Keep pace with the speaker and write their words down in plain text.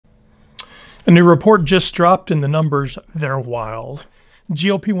A new report just dropped and the numbers, they're wild.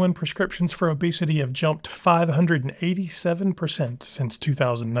 GLP-1 prescriptions for obesity have jumped 587% since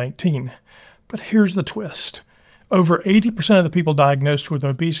 2019. But here's the twist. Over 80% of the people diagnosed with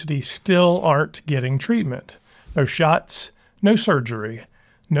obesity still aren't getting treatment. No shots, no surgery,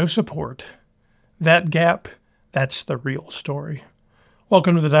 no support. That gap, that's the real story.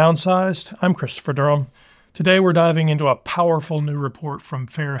 Welcome to the Downsized. I'm Christopher Durham. Today we're diving into a powerful new report from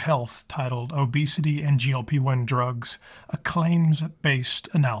Telehealth titled Obesity and GLP-1 Drugs, a claims-based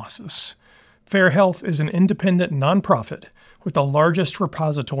analysis. Telehealth is an independent nonprofit with the largest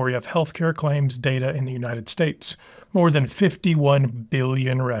repository of healthcare claims data in the United States, more than 51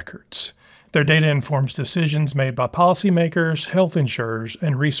 billion records. Their data informs decisions made by policymakers, health insurers,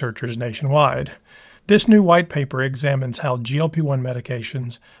 and researchers nationwide. This new white paper examines how GLP-1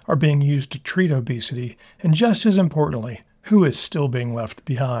 medications are being used to treat obesity, and just as importantly, who is still being left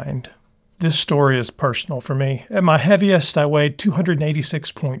behind. This story is personal for me. At my heaviest, I weighed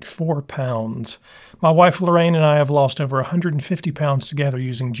 286.4 pounds. My wife Lorraine and I have lost over 150 pounds together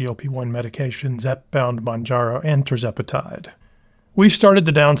using GLP-1 medications, Zepbound, Mounjaro, and tirzepatide. We started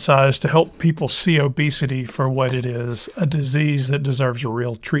the Downsized to help people see obesity for what it is, a disease that deserves a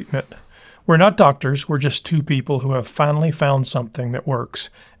real treatment. We're not doctors, we're just two people who have finally found something that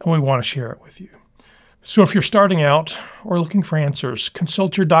works, and we want to share it with you. So if you're starting out or looking for answers,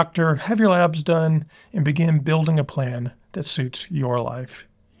 consult your doctor, have your labs done, and begin building a plan that suits your life.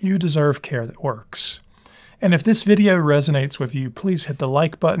 You deserve care that works. And if this video resonates with you, please hit the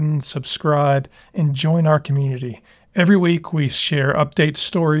like button, subscribe, and join our community. Every week we share updates,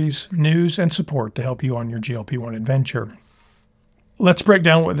 stories, news, and support to help you on your GLP-1 adventure. Let's break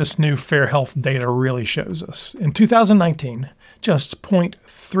down what this new Telehealth data really shows us. In 2019, just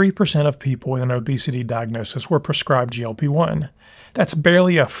 0.3% of people with an obesity diagnosis were prescribed GLP-1. That's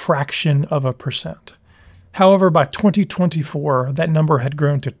barely a fraction of a percent. However, by 2024, that number had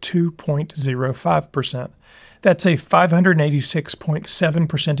grown to 2.05%. That's a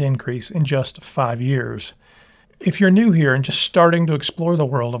 586.7% increase in just 5 years. If you're new here and just starting to explore the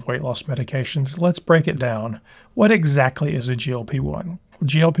world of weight loss medications, let's break it down. What exactly is a GLP-1? Well,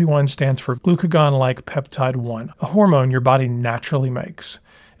 GLP-1 stands for glucagon-like peptide 1, a hormone your body naturally makes.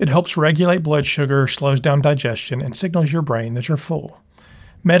 It helps regulate blood sugar, slows down digestion, and signals your brain that you're full.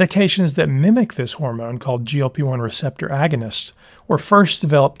 Medications that mimic this hormone, called GLP-1 receptor agonists, were first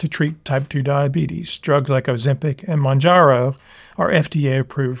developed to treat type 2 diabetes. Drugs like Ozempic and Mounjaro are FDA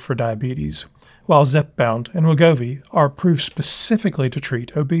approved for diabetes, while Zepbound and Wegovy are approved specifically to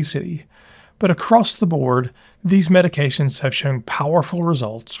treat obesity. But across the board, these medications have shown powerful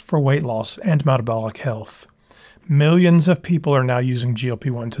results for weight loss and metabolic health. Millions of people are now using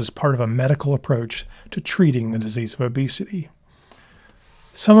GLP-1s as part of a medical approach to treating the disease of obesity.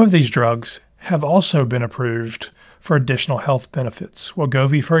 Some of these drugs have also been approved for additional health benefits.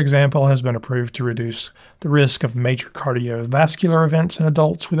 Wegovy, for example, has been approved to reduce the risk of major cardiovascular events in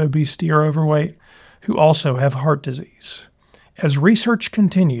adults with obesity or overweight who also have heart disease. As research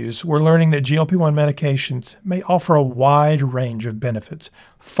continues, we're learning that GLP-1 medications may offer a wide range of benefits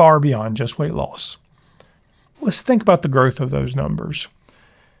far beyond just weight loss. Let's think about the growth of those numbers.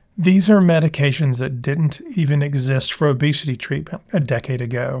 These are medications that didn't even exist for obesity treatment a decade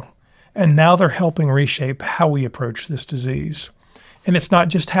ago. And now they're helping reshape how we approach this disease. And it's not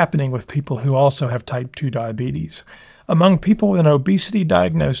just happening with people who also have type 2 diabetes. Among people with an obesity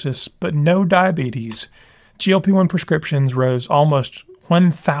diagnosis but no diabetes, GLP-1 prescriptions rose almost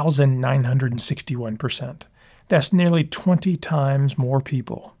 1,961%. That's nearly 20 times more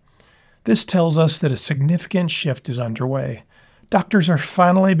people. This tells us that a significant shift is underway. Doctors are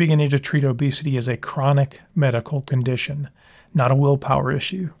finally beginning to treat obesity as a chronic medical condition, not a willpower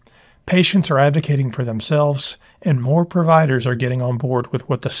issue. Patients are advocating for themselves, and more providers are getting on board with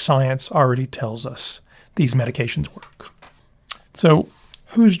what the science already tells us. These medications work. So,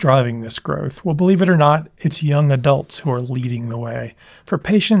 who's driving this growth? Well, believe it or not, it's young adults who are leading the way. For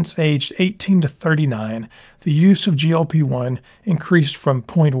patients aged 18 to 39, the use of GLP-1 increased from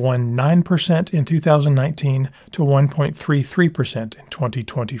 0.19% in 2019 to 1.33% in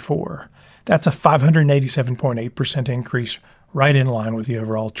 2024. That's a 587.8% increase, right in line with the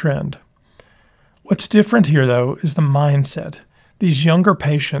overall trend. What's different here, though, is the mindset. These younger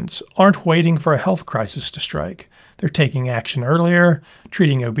patients aren't waiting for a health crisis to strike. They're taking action earlier,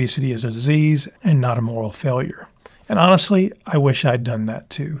 treating obesity as a disease and not a moral failure. And honestly, I wish I'd done that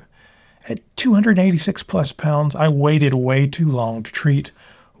too. At 286 plus pounds, I waited way too long to treat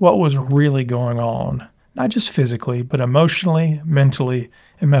what was really going on, not just physically, but emotionally, mentally,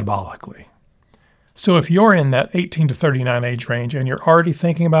 and metabolically. So if you're in that 18 to 39 age range and you're already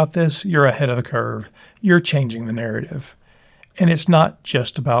thinking about this, you're ahead of the curve. You're changing the narrative. And it's not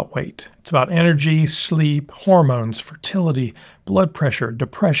just about weight. It's about energy, sleep, hormones, fertility, blood pressure,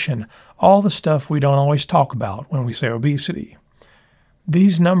 depression, all the stuff we don't always talk about when we say obesity.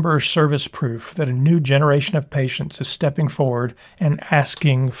 These numbers serve as proof that a new generation of patients is stepping forward and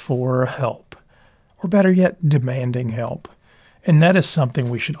asking for help, or better yet, demanding help. And that is something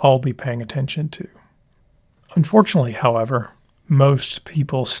we should all be paying attention to. Unfortunately, however, most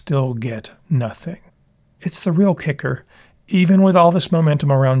people still get nothing. It's the real kicker. Even with all this momentum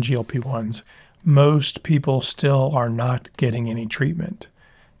around GLP-1s, most people still are not getting any treatment.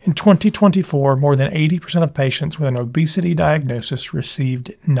 In 2024, more than 80% of patients with an obesity diagnosis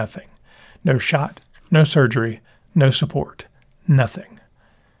received nothing. No shot, no surgery, no support, nothing.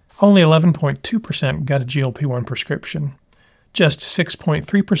 Only 11.2% got a GLP-1 prescription. Just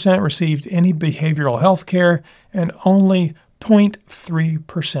 6.3% received any behavioral health care, and only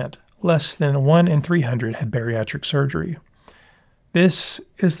 0.3%, less than 1 in 300, had bariatric surgery. This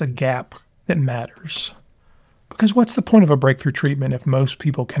is the gap that matters. Because what's the point of a breakthrough treatment if most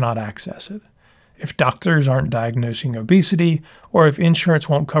people cannot access it? If doctors aren't diagnosing obesity, or if insurance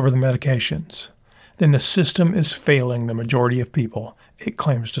won't cover the medications, then the system is failing the majority of people it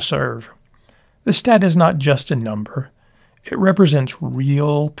claims to serve. The stat is not just a number. It represents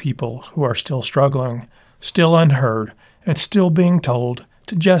real people who are still struggling, still unheard, and still being told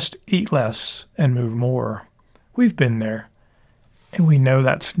to just eat less and move more. We've been there. And we know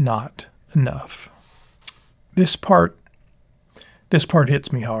that's not enough. This part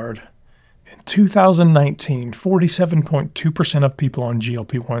hits me hard. In 2019, 47.2% of people on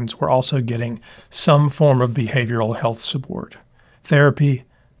GLP-1s were also getting some form of behavioral health support. Therapy,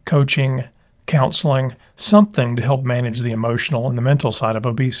 coaching, counseling, something to help manage the emotional and the mental side of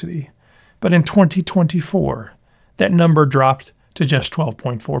obesity. But in 2024, that number dropped to just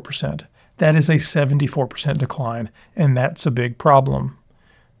 12.4%. That is a 74% decline, and that's a big problem.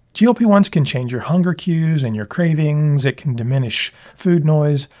 GLP-1s can change your hunger cues and your cravings, it can diminish food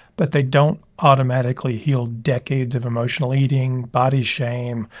noise, but they don't automatically heal decades of emotional eating, body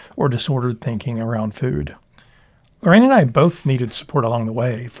shame, or disordered thinking around food. Lorraine and I both needed support along the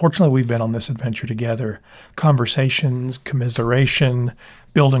way. Fortunately, we've been on this adventure together. Conversations, commiseration,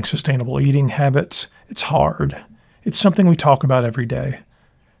 building sustainable eating habits. It's hard. It's something we talk about every day.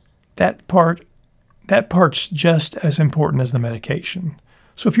 That part's just as important as the medication.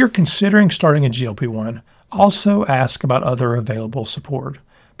 So if you're considering starting a GLP-1, also ask about other available support,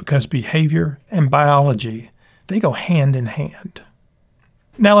 because behavior and biology, they go hand in hand.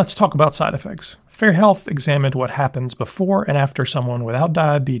 Now let's talk about side effects. Fair Health examined what happens before and after someone without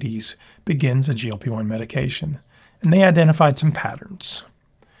diabetes begins a GLP-1 medication, and they identified some patterns.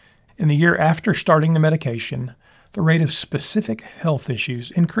 In the year after starting the medication, the rate of specific health issues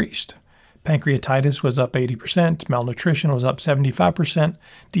increased. Pancreatitis was up 80%, malnutrition was up 75%,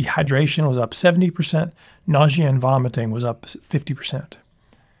 dehydration was up 70%, nausea and vomiting was up 50%.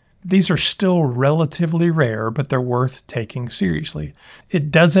 These are still relatively rare, but they're worth taking seriously. It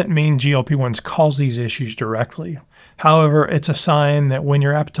doesn't mean GLP-1s cause these issues directly. However, it's a sign that when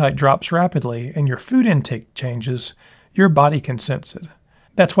your appetite drops rapidly and your food intake changes, your body can sense it.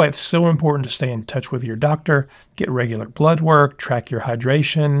 That's why it's so important to stay in touch with your doctor, get regular blood work, track your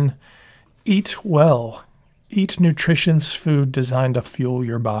hydration. Eat well. Eat nutritious food designed to fuel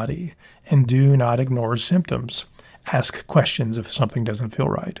your body, and do not ignore symptoms. Ask questions if something doesn't feel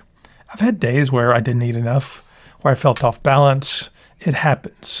right. I've had days where I didn't eat enough, where I felt off balance. It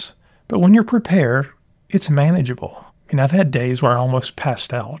happens. But when you're prepared, it's manageable. I've had days where I almost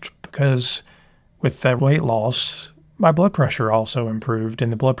passed out because with that weight loss, my blood pressure also improved,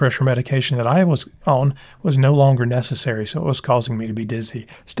 and the blood pressure medication that I was on was no longer necessary, so it was causing me to be dizzy.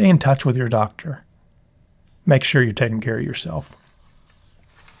 Stay in touch with your doctor. Make sure you're taking care of yourself.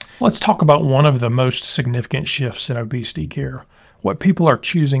 Let's talk about one of the most significant shifts in obesity care, what people are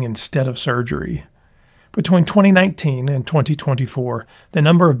choosing instead of surgery. Between 2019 and 2024, the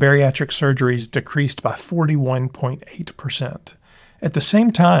number of bariatric surgeries decreased by 41.8%. At the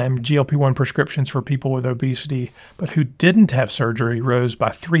same time, GLP-1 prescriptions for people with obesity but who didn't have surgery rose by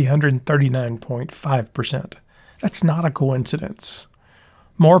 339.5%. That's not a coincidence.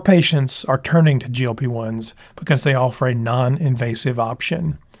 More patients are turning to GLP-1s because they offer a non-invasive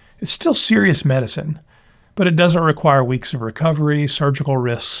option. It's still serious medicine, but it doesn't require weeks of recovery, surgical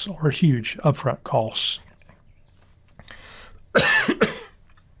risks, or huge upfront costs.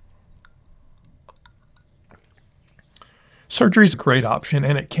 Surgery is a great option,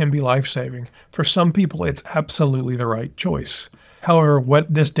 and it can be life-saving. For some people, it's absolutely the right choice. However,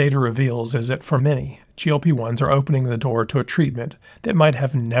 what this data reveals is that for many, GLP-1s are opening the door to a treatment that might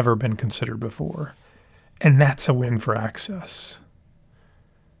have never been considered before. And that's a win for access.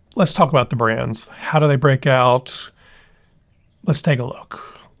 Let's talk about the brands. How do they break out? Let's take a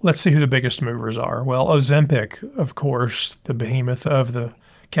look. Let's see who the biggest movers are. Well, Ozempic, of course, the behemoth of the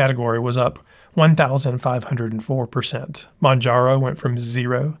category, was up 1,504%. Mounjaro went from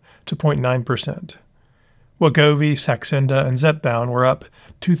 0 to 0.9%. Wegovy, Saxenda, and Zepbound were up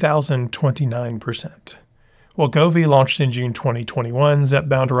 2,029%. Wegovy launched in June 2021,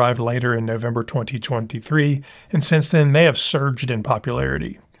 Zepbound arrived later in November 2023, and since then they have surged in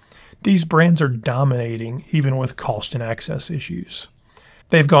popularity. These brands are dominating even with cost and access issues.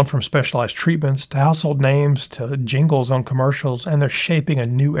 They've gone from specialized treatments to household names to jingles on commercials, and they're shaping a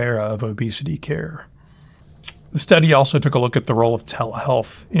new era of obesity care. The study also took a look at the role of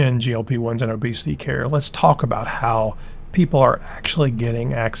telehealth in GLP-1s and obesity care. Let's talk about how people are actually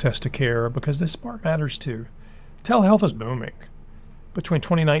getting access to care, because this part matters too. Telehealth is booming. Between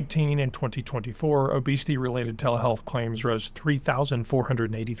 2019 and 2024, obesity-related telehealth claims rose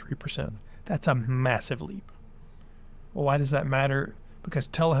 3,483%. That's a massive leap. Well, why does that matter? Because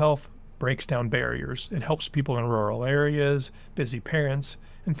telehealth breaks down barriers. It helps people in rural areas, busy parents,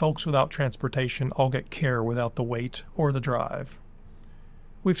 and folks without transportation all get care without the wait or the drive.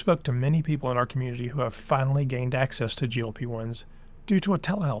 We've spoke to many people in our community who have finally gained access to GLP-1s due to a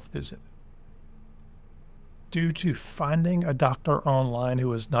telehealth visit. Due to finding a doctor online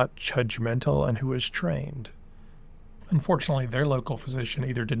who is not judgmental and who is trained. Unfortunately, their local physician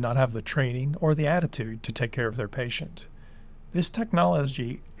either did not have the training or the attitude to take care of their patient. This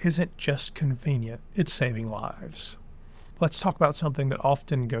technology isn't just convenient, it's saving lives. Let's talk about something that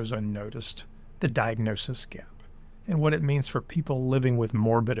often goes unnoticed, the diagnosis gap, and what it means for people living with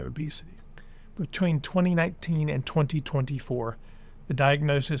morbid obesity. Between 2019 and 2024, the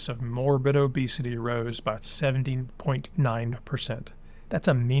diagnosis of morbid obesity rose by 17.9%. That's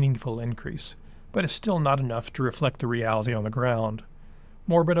a meaningful increase, but it's still not enough to reflect the reality on the ground.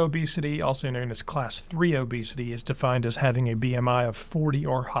 Morbid obesity, also known as Class 3 obesity, is defined as having a BMI of 40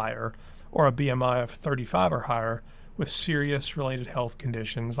 or higher, or a BMI of 35 or higher, with serious related health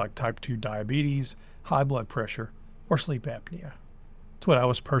conditions like type 2 diabetes, high blood pressure, or sleep apnea. It's what I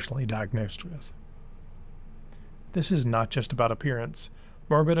was personally diagnosed with. This is not just about appearance.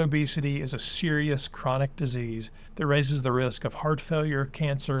 Morbid obesity is a serious chronic disease that raises the risk of heart failure,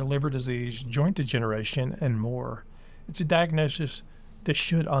 cancer, liver disease, joint degeneration, and more. It's a diagnosis that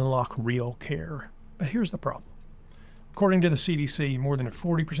should unlock real care. But here's the problem. According to the CDC, more than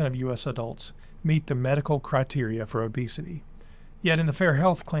 40% of U.S. adults meet the medical criteria for obesity. Yet in the Fair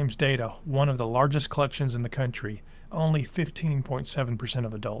Health Claims data, one of the largest collections in the country, only 15.7%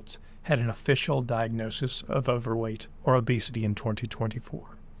 of adults had an official diagnosis of overweight or obesity in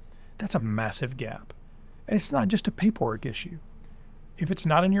 2024. That's a massive gap. And it's not just a paperwork issue. If it's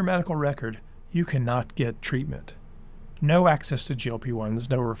not in your medical record, you cannot get treatment. No access to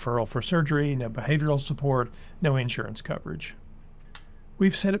GLP-1s, no referral for surgery, no behavioral support, no insurance coverage.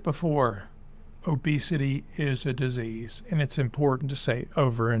 We've said it before, obesity is a disease, and it's important to say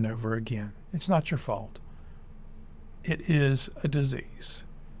over and over again. It's not your fault. It is a disease,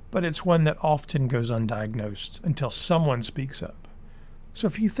 but it's one that often goes undiagnosed until someone speaks up. So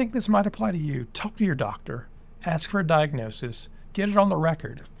if you think this might apply to you, talk to your doctor, ask for a diagnosis, get it on the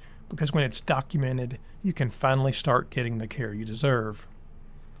record, because when it's documented, you can finally start getting the care you deserve.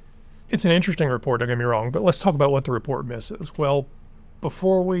 It's an interesting report, don't get me wrong, but let's talk about what the report misses. Well,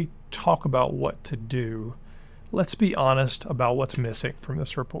 before we talk about what to do, let's be honest about what's missing from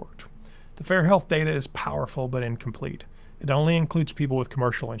this report. The Fair Health data is powerful but incomplete. It only includes people with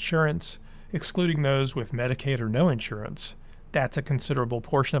commercial insurance, excluding those with Medicaid or no insurance. That's a considerable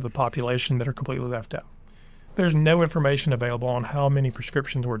portion of the population that are completely left out. There's no information available on how many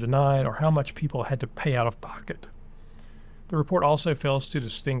prescriptions were denied or how much people had to pay out of pocket. The report also fails to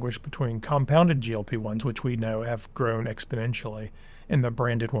distinguish between compounded GLP-1s, which we know have grown exponentially, and the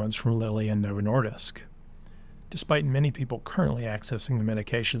branded ones from Lilly and Novo Nordisk. Despite many people currently accessing the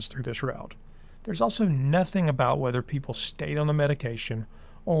medications through this route, there's also nothing about whether people stayed on the medication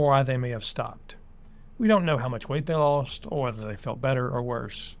or why they may have stopped. We don't know how much weight they lost or whether they felt better or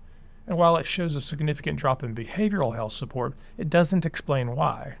worse. And while it shows a significant drop in behavioral health support, it doesn't explain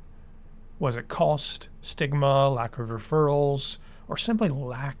why. Was it cost, stigma, lack of referrals, or simply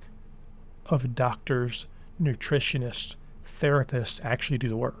lack of doctors, nutritionists, therapists actually do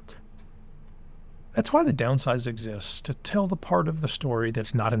the work? That's why the Downsized exists, to tell the part of the story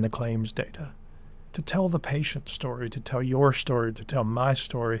that's not in the claims data, to tell the patient's story, to tell your story, to tell my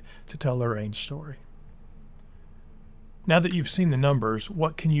story, to tell Lorraine's story. Now that you've seen the numbers,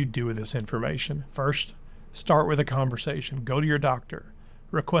 what can you do with this information? First, start with a conversation. Go to your doctor.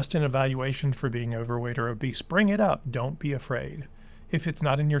 Request an evaluation for being overweight or obese. Bring it up. Don't be afraid. If it's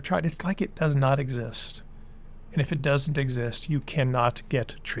not in your chart, it's like it does not exist. And if it doesn't exist, you cannot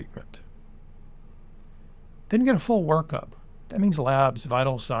get treatment. Then get a full workup. That means labs,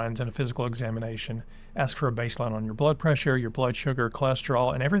 vital signs, and a physical examination. Ask for a baseline on your blood pressure, your blood sugar,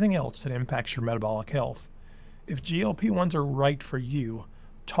 cholesterol, and everything else that impacts your metabolic health. If GLP-1s are right for you,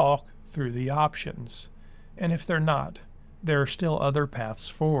 talk through the options. And if they're not, there are still other paths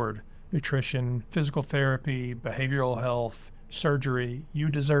forward. Nutrition, physical therapy, behavioral health, surgery. You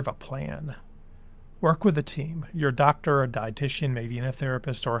deserve a plan. Work with a team, your doctor, a dietitian, maybe even a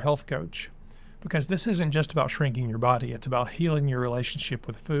therapist or a health coach. Because this isn't just about shrinking your body, it's about healing your relationship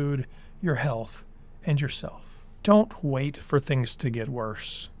with food, your health, and yourself. Don't wait for things to get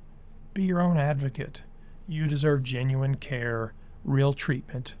worse. Be your own advocate. You deserve genuine care, real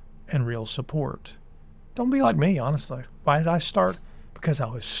treatment, and real support. Don't be like me, honestly. Why did I start? Because I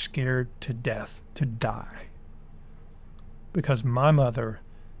was scared to death to die. Because my mother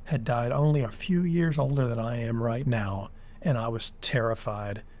had died only a few years older than I am right now, and I was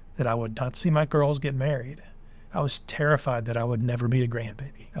terrified that I would not see my girls get married. I was terrified that I would never meet a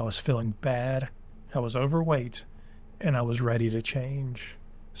grandbaby. I was feeling bad, I was overweight, and I was ready to change.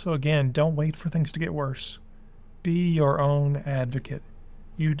 So again, don't wait for things to get worse. Be your own advocate.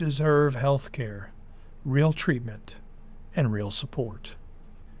 You deserve health care, real treatment, and real support.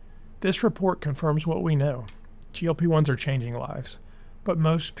 This report confirms what we know. GLP-1s are changing lives, but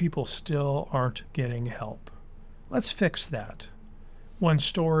most people still aren't getting help. Let's fix that. One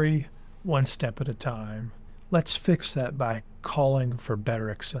story, one step at a time. Let's fix that by calling for better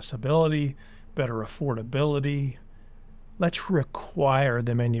accessibility, better affordability. Let's require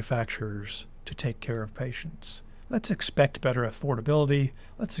the manufacturers to take care of patients. Let's expect better affordability.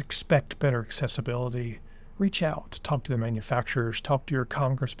 Let's expect better accessibility. Reach out, talk to the manufacturers, talk to your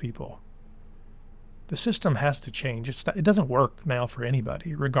congresspeople. The system has to change. It doesn't work now for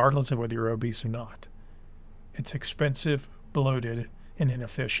anybody, regardless of whether you're obese or not. It's expensive, bloated, and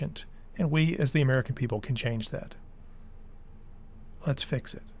inefficient, and we as the American people can change that. Let's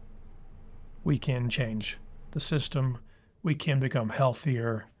fix it. We can change the system. We can become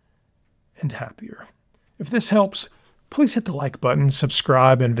healthier and happier. If this helps, please hit the like button,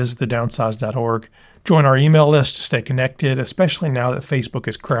 subscribe, and visit thedownsized.org. Join our email list to stay connected, especially now that Facebook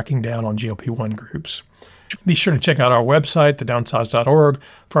is cracking down on GLP-1 groups. Be sure to check out our website, thedownsized.org,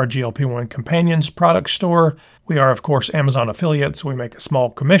 for our GLP-1 Companions product store. We are, of course, Amazon affiliates, so we make a small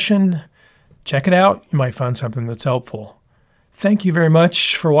commission. Check it out. You might find something that's helpful. Thank you very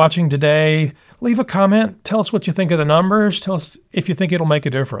much for watching today. Leave a comment. Tell us what you think of the numbers. Tell us if you think it'll make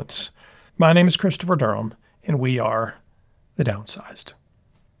a difference. My name is Christopher Durham, and we are The Downsized.